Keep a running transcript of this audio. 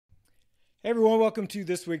Hey everyone, welcome to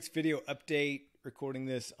this week's video update. Recording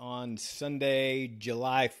this on Sunday,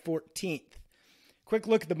 July 14th. Quick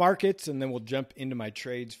look at the markets and then we'll jump into my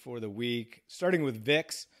trades for the week. Starting with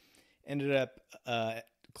VIX, ended up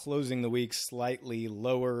closing the week slightly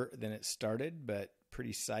lower than it started, but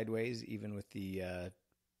pretty sideways even with the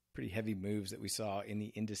pretty heavy moves that we saw in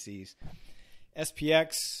the indices.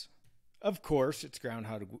 SPX, of course, it's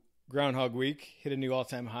Groundhog Week, hit a new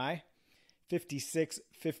all-time high.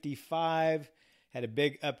 56.55, had a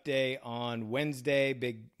big up day on Wednesday,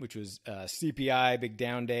 which was CPI, big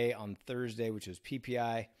down day on Thursday, which was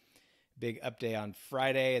PPI, big up day on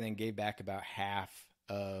Friday, and then gave back about half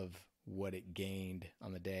of what it gained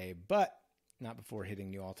on the day, but not before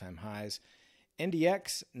hitting new all-time highs.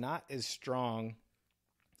 NDX, not as strong.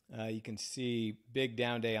 You can see big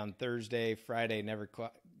down day on Thursday. Friday never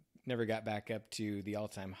got back up to the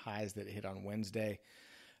all-time highs that it hit on Wednesday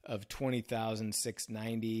of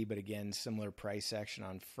 20,690, but again, similar price action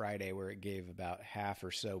on Friday where it gave about half or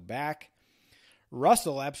so back.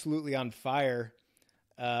 Russell absolutely on fire.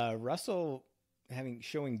 Russell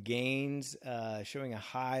showing gains, showing a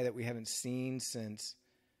high that we haven't seen since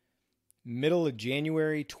middle of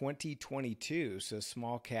January 2022. So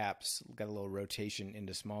small caps, got a little rotation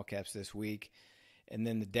into small caps this week. And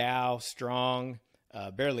then the Dow strong,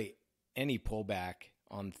 barely any pullback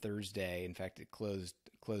on Thursday. In fact, it closed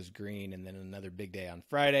green, and then another big day on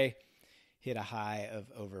Friday. Hit a high of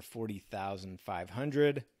over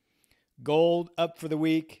 40,500. Gold up for the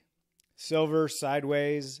week. Silver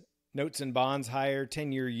sideways. Notes and bonds higher.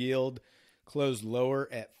 10-year yield closed lower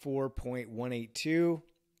at 4.182.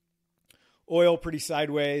 Oil pretty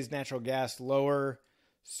sideways. Natural gas lower.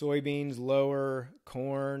 Soybeans lower.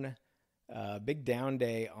 Corn. Big down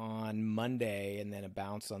day on Monday, and then a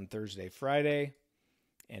bounce on Thursday, Friday.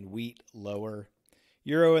 And wheat lower.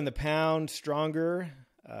 Euro and the pound stronger,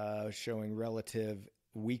 showing relative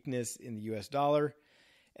weakness in the US dollar.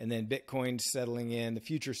 And then Bitcoin settling in, the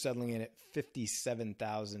future settling in at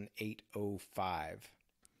 57,805.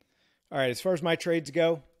 All right, as far as my trades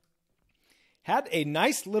go, had a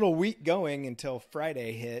nice little week going until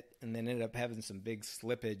Friday hit, and then ended up having some big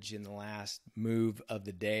slippage in the last move of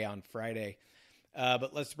the day on Friday.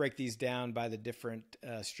 But let's break these down by the different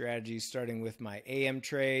strategies, starting with my AM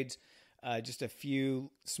trades. Just a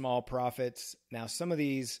few small profits. Now, some of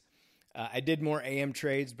these, I did more AM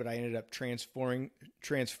trades, but I ended up transforming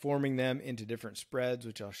them into different spreads,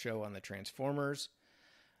 which I'll show on the transformers.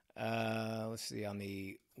 Let's see, on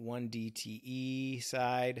the 1DTE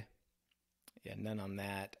side, yeah, none on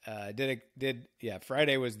that.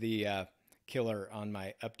 Friday was the killer on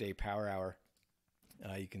my up-day power hour.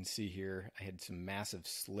 You can see here, I had some massive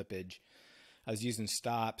slippage. I was using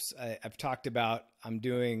stops. I've talked about I'm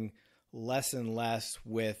doing less and less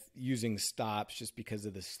with using stops just because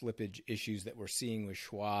of the slippage issues that we're seeing with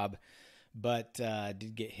Schwab, but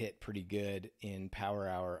did get hit pretty good in power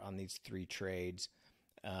hour on these three trades.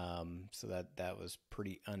 So that was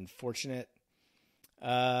pretty unfortunate.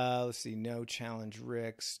 Let's see, no challenge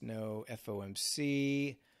RICS, no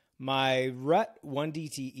FOMC. My RUT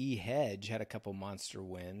 1DTE hedge had a couple monster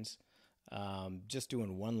wins. Just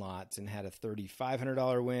doing one lots, and had a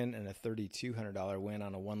 $3,500 win and a $3,200 win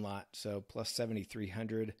on a one lot. So plus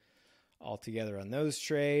 7,300 altogether on those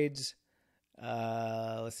trades.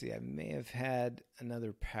 Let's see, I may have had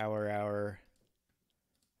another power hour.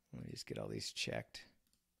 Let me just get all these checked.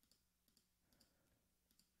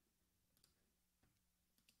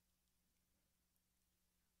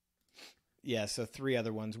 Yeah, so three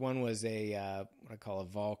other ones. One was a what I call a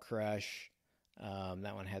vol crush.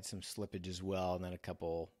 That one had some slippage as well, and then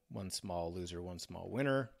one small loser, one small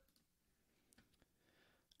winner.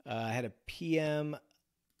 I had a PM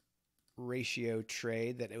ratio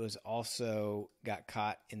trade that it was also got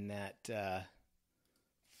caught in that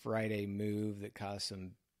Friday move that caused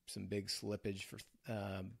some big slippage for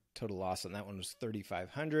total loss on that one was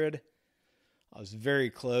 3,500. I was very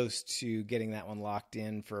close to getting that one locked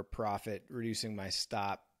in for a profit, reducing my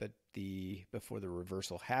stop, but before the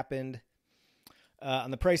reversal happened.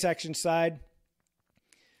 On the price action side,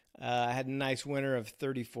 I had a nice winner of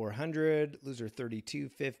 3,400, loser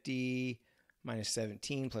 3,250, minus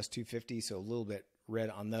 17 plus 250, so a little bit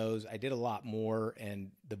red on those. I did a lot more,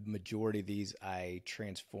 and the majority of these I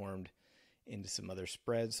transformed into some other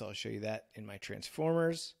spreads, so I'll show you that in my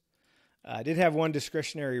transformers. I did have one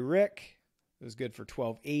discretionary RIC. It was good for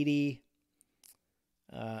 1280.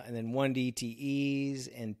 And then one DTEs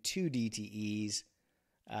and two DTEs.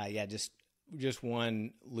 Just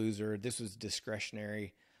one loser. This was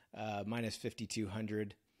discretionary, minus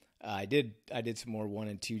 5,200. I did some more 1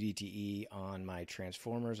 and 2 DTE on my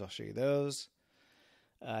transformers. I'll show you those.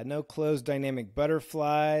 No closed dynamic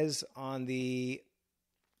butterflies on the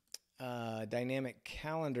dynamic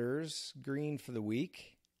calendars. Green for the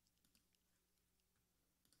week.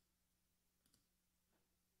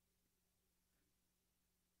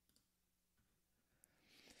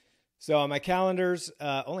 So on my calendars,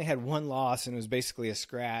 only had one loss, and it was basically a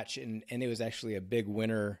scratch, and it was actually a big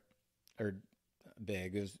winner, or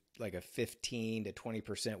big. It was like a 15 to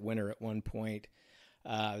 20% winner at one point.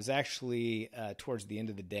 It was actually towards the end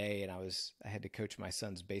of the day, and I had to coach my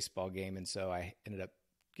son's baseball game, and so I ended up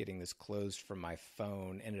getting this closed from my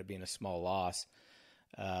phone. Ended up being a small loss.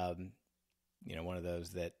 One of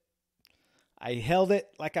those that I held it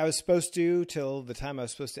like I was supposed to till the time I was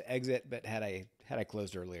supposed to exit, but had I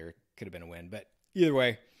closed earlier, it could have been a win. But either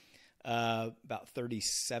way, about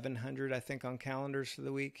 3,700, I think, on calendars for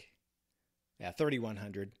the week. Yeah,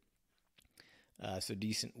 3,100. So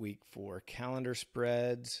decent week for calendar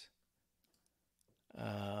spreads.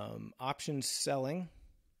 Options selling.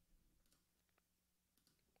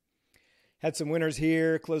 Had some winners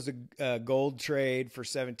here. Closed a gold trade for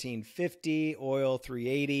 $17.50. Oil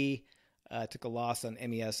 $3.80. Took a loss on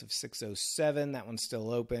MES of $6.07. That one's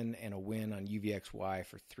still open. And a win on UVXY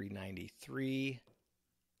for $3.93.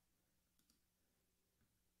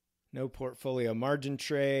 No portfolio margin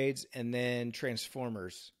trades. And then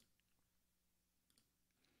transformers.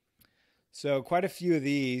 So quite a few of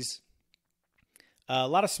these. A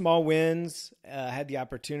lot of small wins. Had the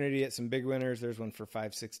opportunity at some big winners. There's one for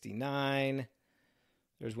 $5.69.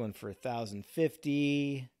 There's one for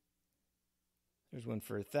 $1,050. There's one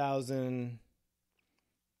for $1,000.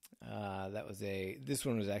 This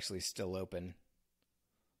one was actually still open.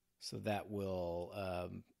 So that will,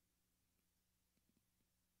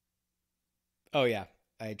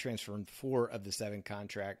 I transferred 4 of the 7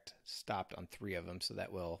 contract, stopped on 3 of them. So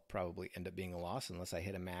that will probably end up being a loss unless I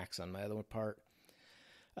hit a max on my other part.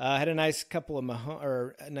 Had a nice couple of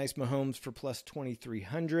nice Mahomes for plus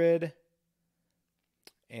 2,300.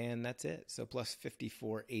 And that's it. So plus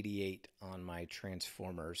 54.88 on my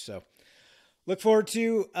transformers. So look forward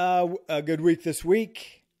to a good week this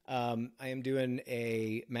week. I am doing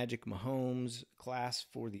a Magic Mahomes class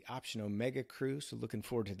for the Option Omega crew. So looking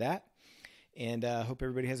forward to that. And hope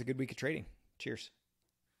everybody has a good week of trading. Cheers.